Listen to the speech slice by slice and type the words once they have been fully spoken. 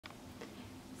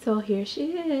So here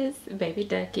she is, baby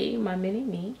ducky, my mini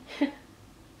me.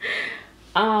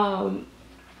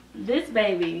 This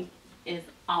baby is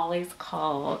always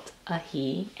called a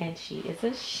he, and she is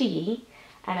a she.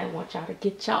 And I want y'all to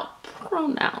get y'all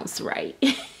pronouns right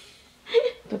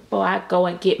before I go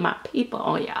and get my people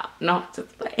on y'all. No,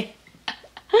 just play.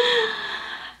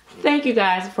 Thank you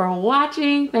guys for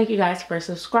watching. Thank you guys for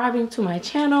subscribing to my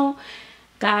channel.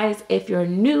 Guys, if you're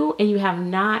new and you have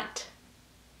not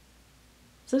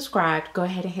subscribed, go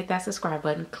ahead and hit that subscribe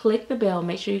button. Click the bell.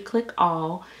 Make sure you click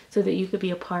all so that you could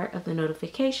be a part of the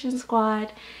notification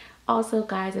squad. Also,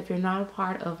 guys, if you're not a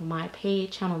part of my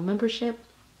paid channel membership,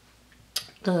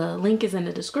 the link is in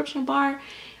the description bar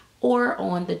or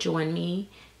on the join me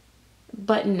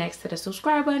button next to the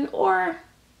subscribe button, or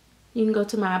you can go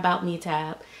to my about me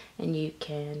tab and you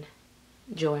can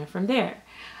join from there.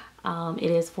 It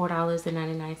is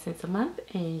 $4.99 a month,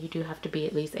 and you do have to be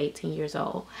at least 18 years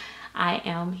old. I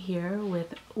am here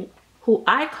with who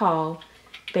I call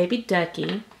Baby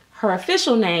Ducky. Her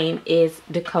official name is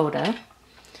Dakota,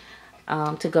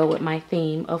 to go with my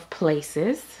theme of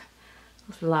places.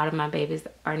 A lot of my babies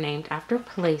are named after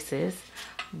places,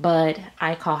 but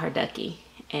I call her Ducky,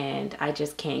 and I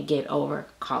just can't get over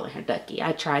calling her Ducky.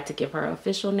 I tried to give her an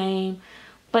official name,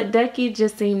 but Ducky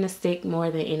just seemed to stick more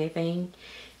than anything.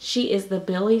 She is the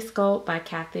Billie sculpt by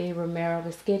Romero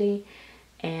Biscuiti,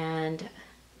 and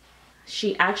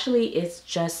she actually is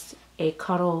just a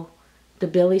cuddle. The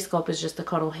Billie sculpt is just a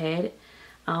cuddle head,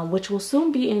 which will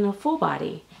soon be in a full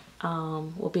body.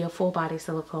 Will be a full body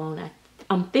silicone.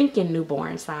 I'm thinking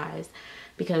newborn size,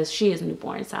 because she is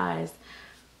newborn size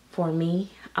for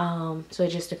me. So it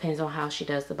just depends on how she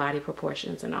does the body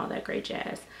proportions and all that great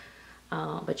jazz.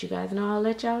 But you guys know I'll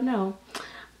let y'all know.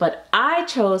 But I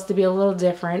chose to be a little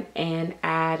different and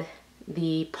add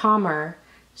the Palmer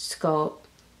sculpt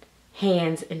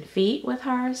hands and feet with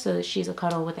her, so that she's a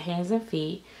cuddle with the hands and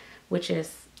feet, which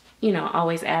is, you know,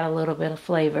 always add a little bit of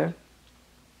flavor.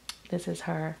 This is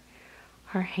her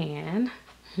hand.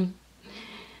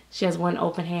 She has one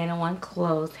open hand and one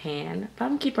closed hand. But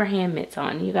I'm gonna keep her hand mitts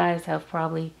on. You guys have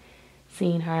probably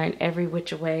seen her in every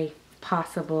which way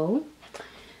possible.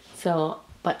 So,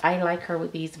 but I like her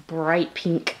with these bright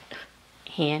pink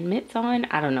hand mitts on.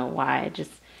 I don't know why. I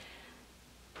just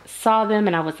saw them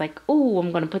and I was like, oh,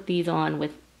 I'm gonna put these on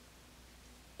with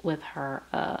her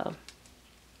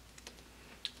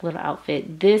little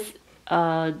outfit. This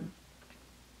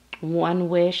One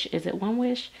Wish, is it One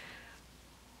Wish?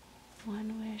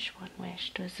 One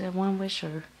Wish. Does it One Wish,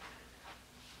 or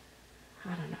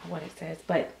I don't know what it says,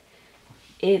 but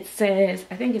it says,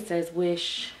 I think it says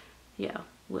Wish. Yeah,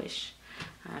 Wish.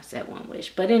 I said One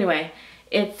Wish, but anyway,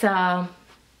 it's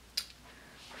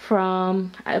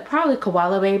from probably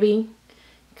Koala Baby,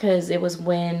 because it was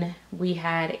when we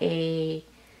had a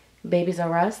Babies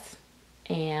R Us,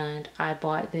 and I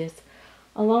bought this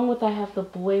along with, I have the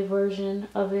boy version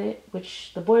of it,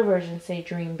 which the boy version say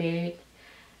Dream Big.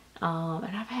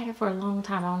 And I've had it for a long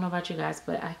time. I don't know about you guys,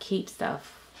 but I keep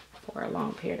stuff for a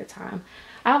long period of time.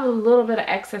 I have a little bit of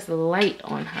excess light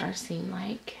on her, seem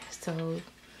like. So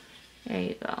there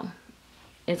you go.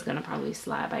 It's gonna probably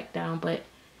slide back down, but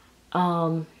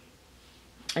I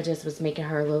just was making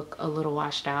her look a little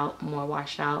washed out, more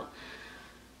washed out.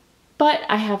 But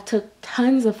I have took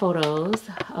tons of photos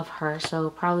of her,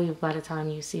 so probably by the time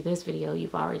you see this video,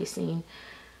 you've already seen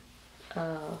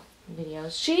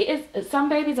videos. She is, some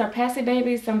babies are passy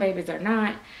babies, some babies are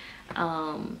not.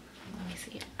 Let me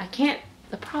see. I can't,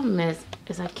 the problem is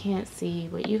I can't see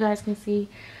what you guys can see.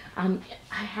 I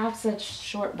have such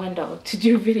short window to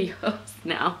do videos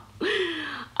now.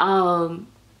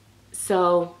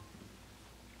 So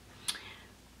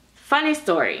funny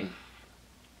story.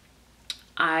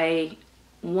 I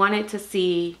wanted to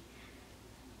see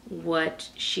what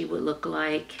she would look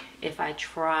like if I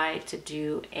tried to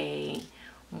do a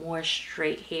more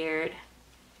straight haired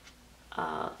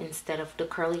instead of the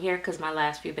curly hair, because my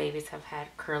last few babies have had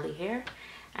curly hair,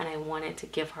 and I wanted to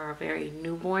give her a very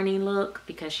newborny look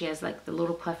because she has like the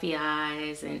little puffy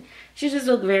eyes and she just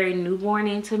looked very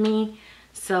newborny to me.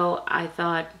 So I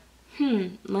thought,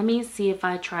 let me see if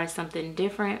I try something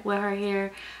different with her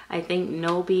hair. I think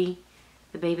Nobi,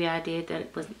 the baby I did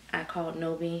that was, I called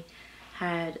Nobi,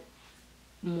 had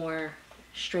more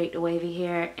straight wavy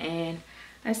hair, and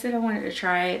I said I wanted to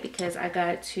try it because I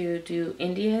got to do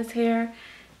India's hair,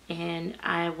 and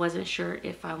I wasn't sure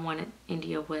if I wanted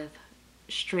India with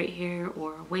straight hair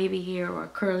or wavy hair or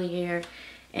curly hair,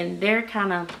 and they're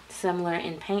kind of similar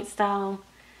in paint style.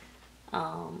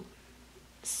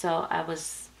 So I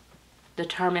was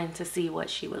determined to see what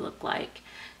she would look like.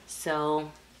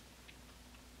 So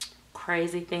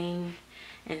crazy thing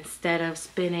instead of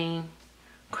spending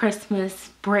Christmas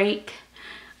break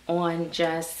on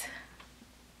just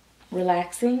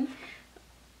relaxing.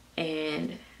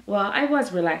 And well, it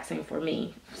was relaxing for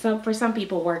me. For some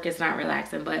people, work is not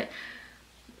relaxing, but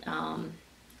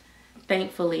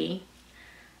thankfully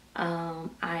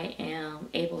I am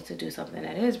able to do something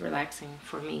that is relaxing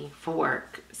for me for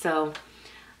work. So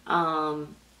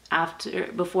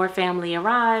before family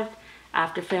arrived,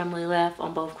 after family left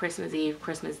on both Christmas Eve,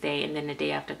 Christmas Day, and then the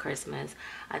day after Christmas,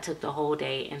 I took the whole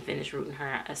day and finished rooting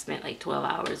her. I spent like 12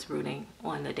 hours rooting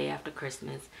on the day after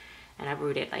Christmas, and I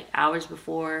rooted like hours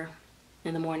before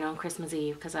in the morning on Christmas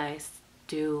Eve, because I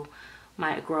do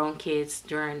my grown kids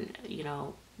during, you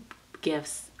know,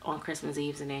 gifts on Christmas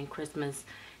Eves, and then Christmas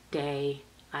Day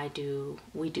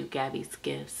we do Gabby's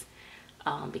gifts,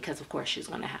 because of course she's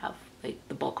gonna have like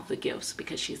the bulk of the gifts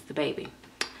because she's the baby.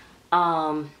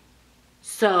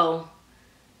 So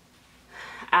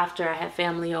after I had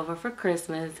family over for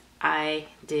Christmas, I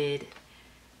did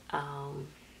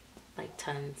like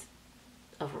tons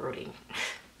of rooting.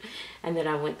 And then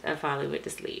I finally went to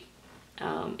sleep.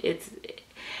 I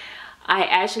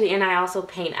also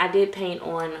paint. I did paint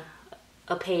on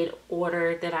a paid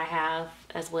order that I have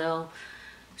as well.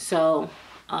 So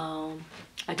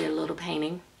I did a little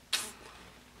painting,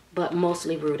 but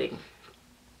mostly rooting,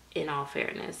 in all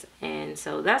fairness. And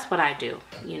so that's what I do.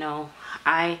 You know,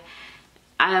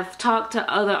 I've talked to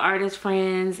other artist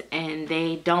friends, and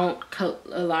they don't,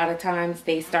 a lot of times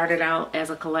they started out as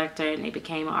a collector and they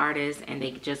became an artist, and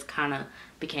they just kind of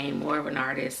became more of an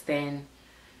artist than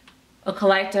a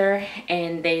collector,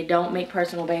 and they don't make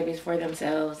personal babies for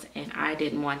themselves. And I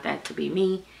didn't want that to be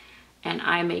me, and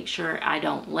I make sure I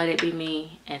don't let it be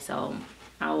me. And so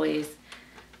I always,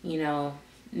 you know,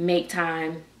 make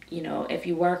time. You know, if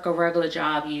you work a regular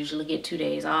job, you usually get 2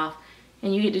 days off,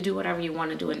 and you get to do whatever you want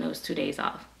to do in those 2 days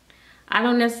off. I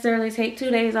don't necessarily take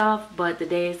 2 days off, but the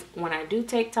days when I do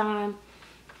take time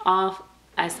off,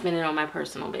 I spend it on my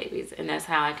personal babies. And that's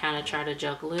how I kind of try to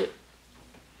juggle it.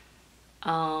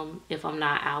 If I'm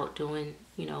not out doing,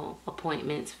 you know,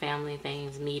 appointments, family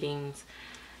things, meetings,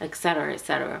 etc.,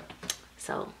 etc.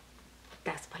 So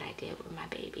that's what I did with my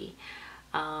baby.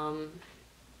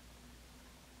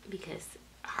 Because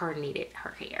her needed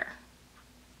her hair,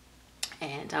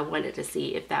 and I wanted to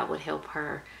see if that would help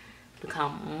her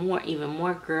become even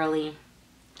more girly.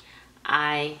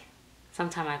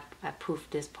 Sometimes I poof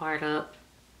this part up.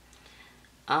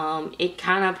 It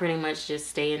kind of pretty much just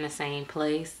stay in the same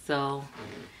place, so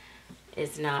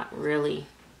it's not really,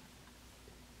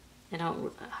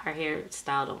 her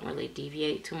hairstyle don't really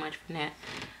deviate too much from that,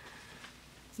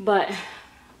 but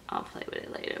I'll play with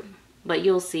it later. But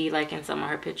you'll see, like in some of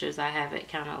her pictures, I have it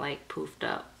kind of like poofed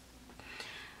up.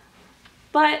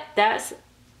 But that's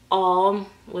all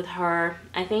with her.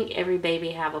 I think every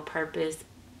baby have a purpose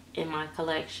in my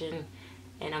collection,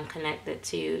 and I'm connected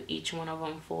to each one of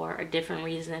them for a different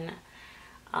reason.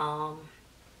 I've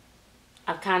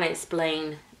kind of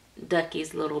explained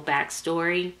Ducky's little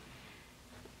backstory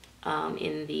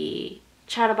in the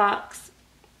Chatterbox,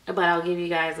 but I'll give you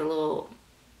guys one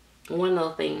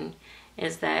little thing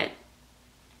is that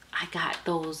I got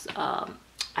those,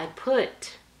 I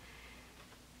put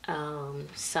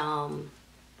some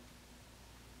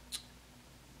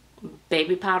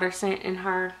baby powder scent in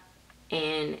her,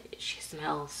 and she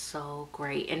smells so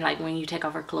great. And like when you take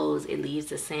off her clothes, it leaves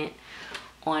the scent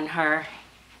on her.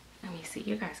 Let me see,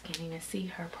 you guys can't even see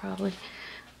her probably.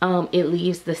 It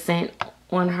leaves the scent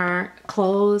on her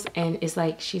clothes, and it's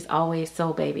like she's always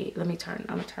so baby. I'm gonna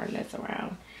turn this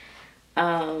around.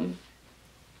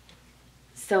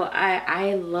 So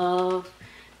I love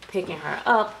picking her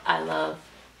up. I love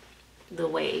the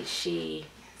way she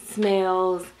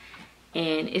smells,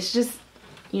 and it's just,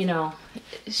 you know,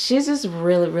 she's just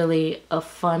really a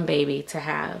fun baby to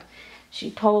have. She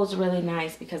pulls really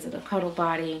nice because of the cuddle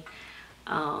body,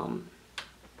 and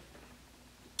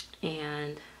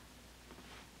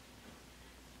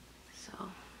so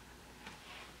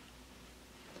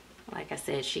like I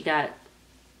said, she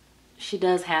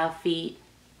does have feet.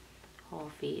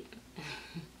 Whole feet.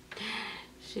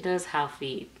 She does have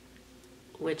feet,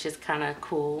 which is kind of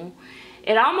cool.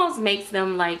 It almost makes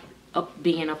them like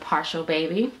being a partial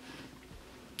baby,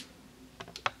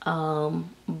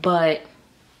 but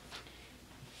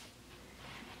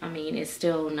I mean, it's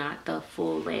still not the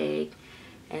full leg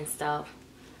and stuff,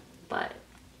 but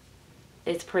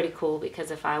it's pretty cool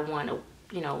because if I want to,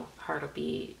 you know, her to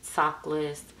be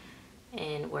sockless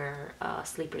and wear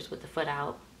sleepers with the foot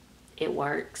out, it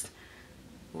works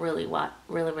really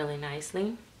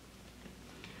nicely.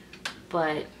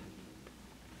 But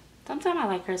sometimes I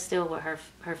like her still with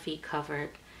her feet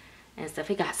covered and stuff.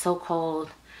 It got so cold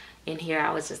in here.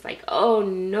 I was just like, oh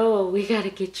no, we gotta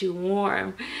get you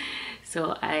warm.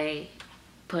 So I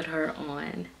put her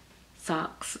on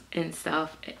socks and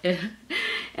stuff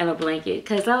and a blanket,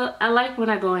 because I like when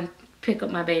I go and pick up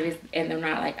my babies and they're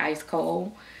not like ice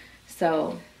cold.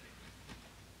 So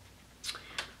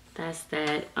that's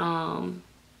that.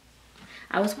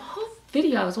 I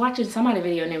was watching somebody's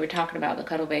video and they were talking about the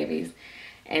cuddle babies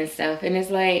and stuff, and it's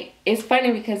like, it's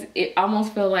funny because it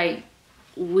almost feel like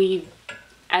we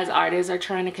as artists are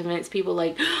trying to convince people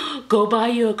like, go buy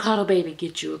you a cuddle baby,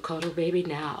 get you a cuddle baby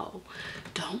now,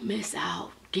 don't miss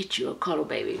out, get you a cuddle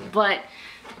baby. But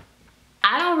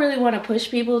I don't really want to push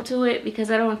people to it,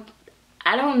 because I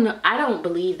don't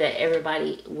believe that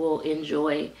everybody will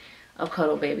enjoy a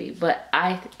cuddle baby. But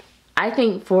I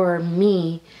think for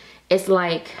me, it's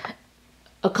like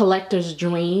a collector's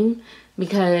dream,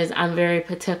 because I'm very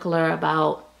particular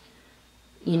about,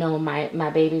 you know, my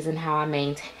babies and how I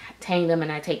maintain them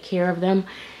and I take care of them.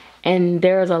 And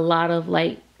there's a lot of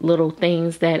like little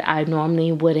things that I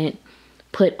normally wouldn't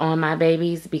put on my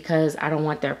babies, because I don't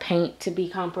want their paint to be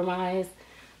compromised.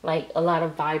 Like a lot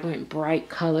of vibrant, bright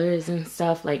colors and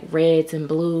stuff, like reds and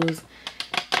blues.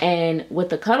 And with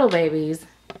the cuddle babies,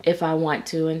 if I want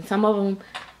to, and some of them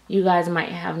you guys might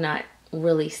have not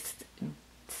really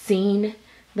seen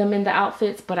them in the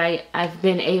outfits, but I've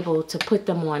been able to put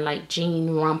them on like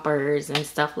jean rompers and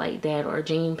stuff like that, or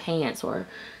jean pants, or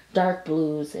dark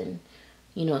blues, and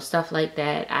you know, stuff like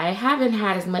that. I haven't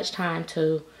had as much time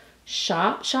to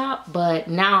shop, but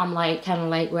now I'm like kind of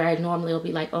like where I normally will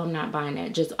be like, oh, I'm not buying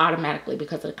that just automatically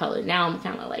because of the color. Now I'm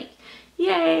kind of like,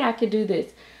 yay, I could do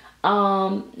this.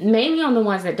 Mainly on the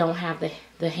ones that don't have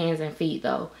the hands and feet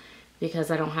though, because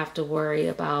I don't have to worry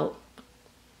about,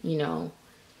 you know,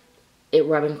 it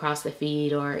rubbing across the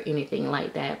feet or anything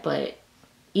like that. But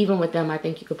even with them, I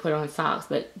think you could put on socks,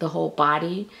 but the whole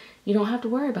body, you don't have to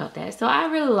worry about that. So I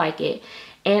really like it.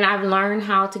 And I've learned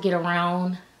how to get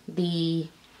around the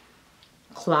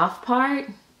cloth part.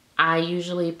 I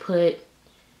usually put,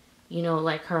 you know,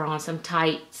 like her on some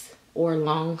tights or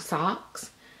long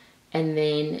socks, and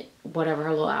then whatever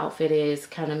her little outfit is,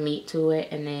 kind of meet to it,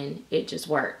 and then it just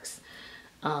works.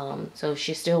 So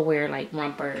she still wear like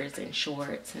rompers and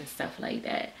shorts and stuff like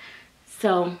that.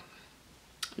 So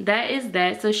that is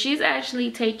that. So she's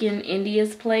actually taking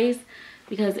India's place,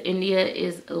 because India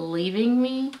is leaving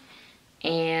me,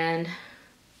 and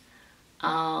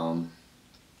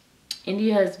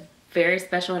India is very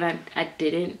special, and I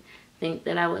didn't think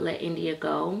that I would let India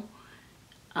go.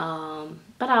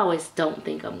 But I always don't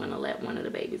think I'm gonna let one of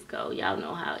the babies go. Y'all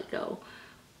know how it go.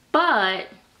 But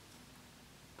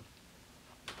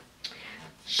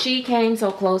she came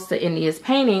so close to India's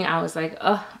painting, I was like,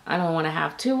 oh, I don't want to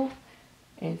have two.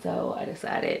 And so I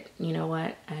decided, you know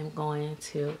what, I'm going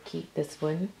to keep this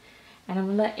one, and I'm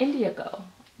gonna let India go,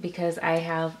 because I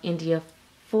have India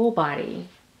full body.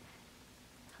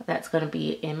 That's gonna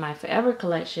be in my forever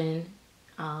collection.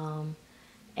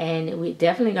 And we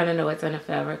definitely gonna know it's in a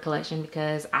forever collection,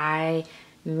 because I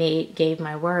gave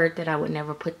my word that I would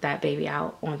never put that baby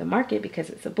out on the market because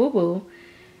it's a boo-boo.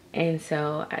 And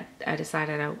so I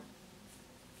decided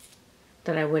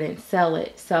that I wouldn't sell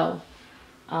it. So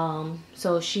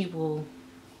so she will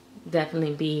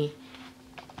definitely be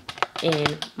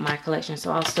in my collection.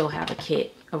 So I'll still have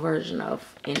a version of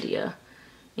India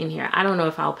in here. I don't know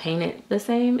if I'll paint it the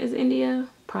same as India.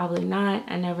 Probably not.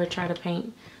 I never try to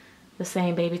paint the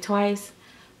same baby twice.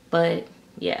 But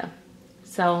yeah.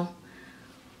 So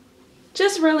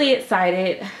just really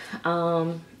excited.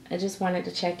 I just wanted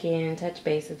to check in, touch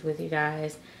bases with you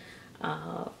guys.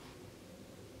 And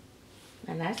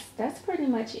that's pretty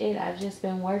much it. I've just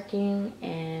been working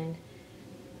and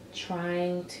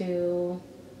trying to,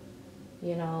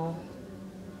 you know,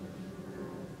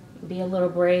 be a little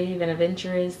brave and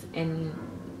adventurous and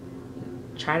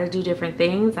try to do different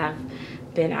things. I've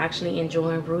been actually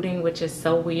enjoying rooting, which is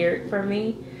so weird for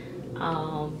me.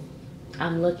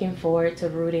 I'm looking forward to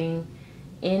rooting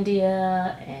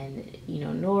India and, you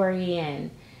know, Nori and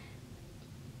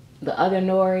the other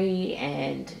Nori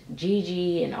and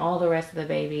Gigi and all the rest of the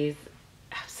babies.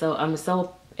 So I'm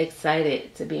so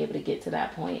excited to be able to get to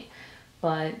that point.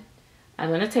 But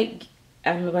I'm gonna take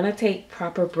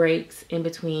proper breaks in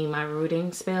between my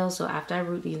rooting spells. So after I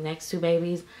root these next two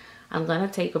babies, I'm gonna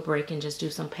take a break and just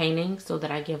do some painting, so that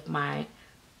I give my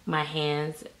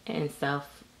hands and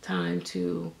stuff time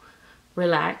to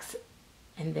relax.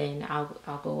 And then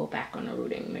I'll go back on the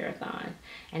rooting marathon.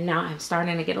 And now I'm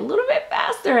starting to get a little bit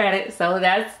faster at it. So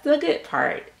that's the good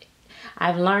part.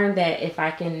 I've learned that if I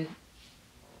can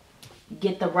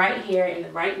get the right hair and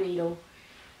the right needle,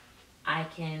 I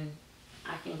can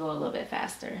I can go a little bit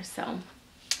faster. So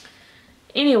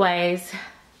anyways,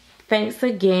 thanks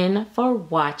again for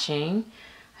watching.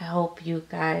 I hope you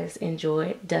guys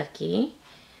enjoyed Ducky.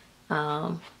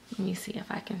 Let me see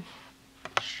if I can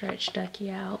stretch Ducky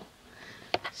out.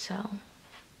 So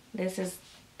this is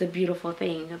the beautiful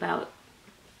thing about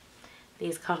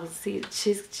these cuddles. See,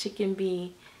 she can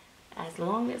be as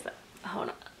long as, hold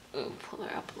on, let me pull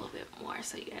her up a little bit more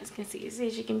so you guys can see. See,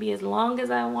 she can be as long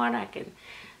as I want. I can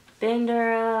bend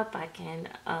her up. I can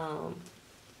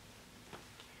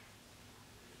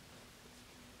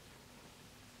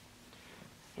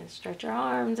stretch her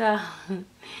arms out.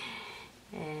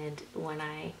 And when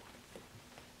I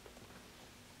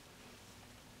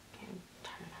can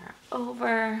turn her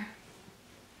over, and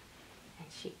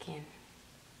she can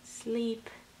sleep.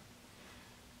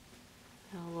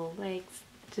 Her little legs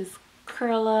just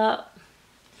curl up.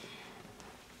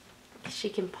 She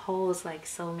can pose like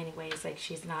so many ways, like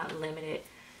she's not limited.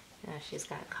 You know, she's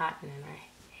got cotton in her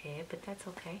head, but that's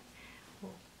okay.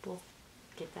 We'll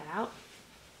get that out.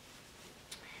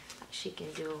 She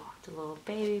can do the little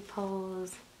baby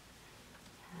pose.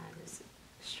 Just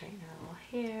straighten her little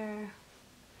hair.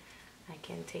 I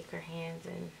can take her hands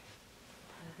and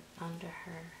put it under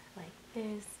her like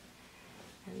this.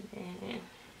 And then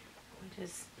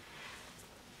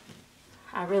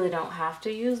I really don't have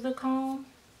to use the comb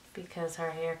because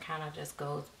her hair kind of just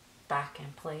goes back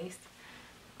in place.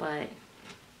 But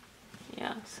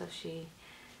yeah, so she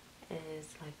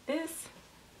is like this.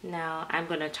 Now I'm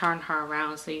going to turn her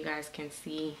around so you guys can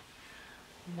see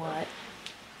what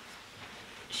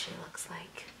she looks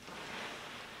like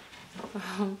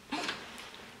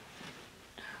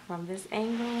from this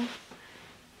angle.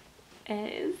 And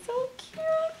it's so cute.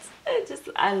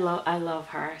 I love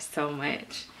her so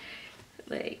much.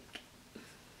 Like,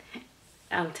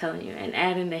 I'm telling you, and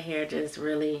adding the hair just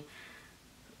really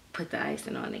put the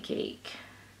icing on the cake.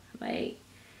 Like,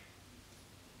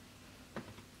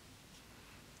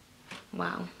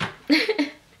 wow.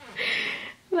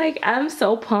 Like, I'm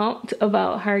so pumped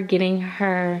about her getting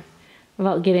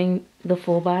the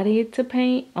full body to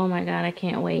paint. Oh my god, I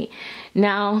can't wait.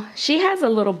 Now she has a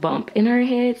little bump in her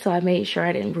head, so I made sure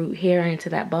I didn't root hair into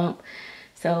that bump,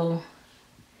 so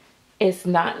it's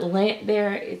not lint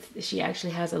there. She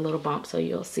actually has a little bump, so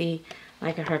you'll see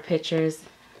like in her pictures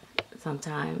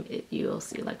sometime you'll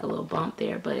see like a little bump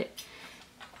there, but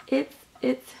it's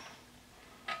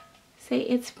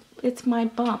my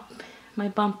bump, my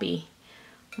bumpy.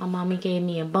 My mommy gave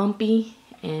me a bumpy,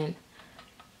 and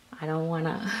I don't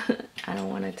wanna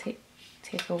take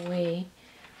away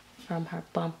from her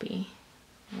bumpy.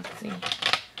 Let's see.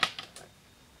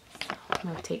 So I'm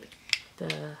gonna take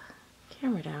the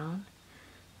camera down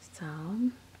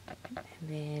some, and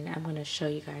then I'm gonna show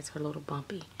you guys her little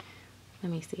bumpy.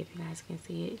 Let me see if you guys can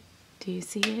see it. Do you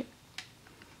see it?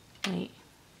 Wait.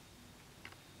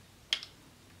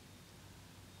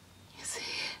 You see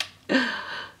it?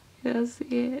 You see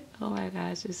it? Oh my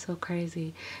gosh, it's so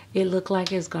crazy. It looked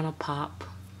like it's gonna pop.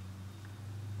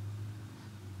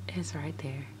 It's right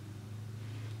there.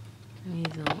 Let me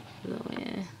zoom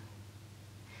in.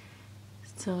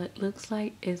 So it looks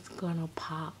like it's gonna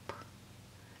pop,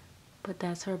 but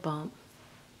that's her bump.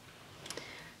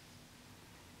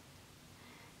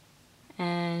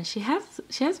 And she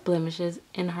has blemishes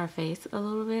in her face a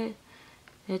little bit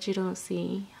that you don't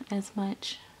see as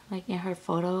much like in her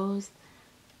photos.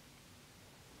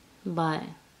 But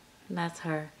that's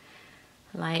her.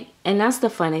 Like, and that's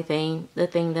the funny thing, the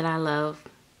thing that I love.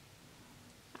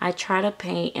 I try to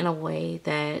paint in a way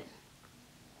that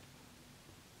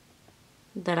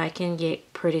I can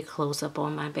get pretty close up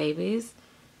on my babies,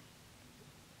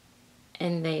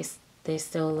 and they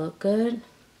still look good.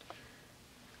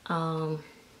 Cause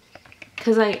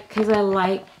I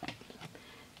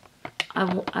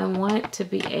want to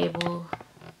be able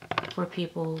for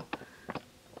people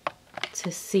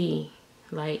to see.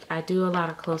 Like, I do a lot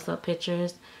of close-up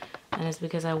pictures, and it's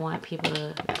because I want people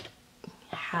to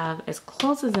have as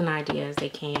close as an idea as they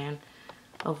can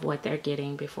of what they're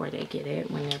getting before they get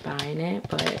it when they're buying it.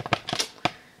 But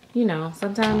you know,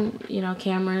 sometimes, you know,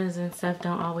 cameras and stuff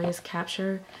don't always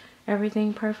capture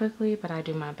everything perfectly, but I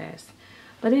do my best.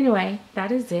 But anyway,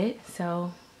 that is it.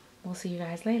 So we'll see you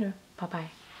guys later. Bye bye.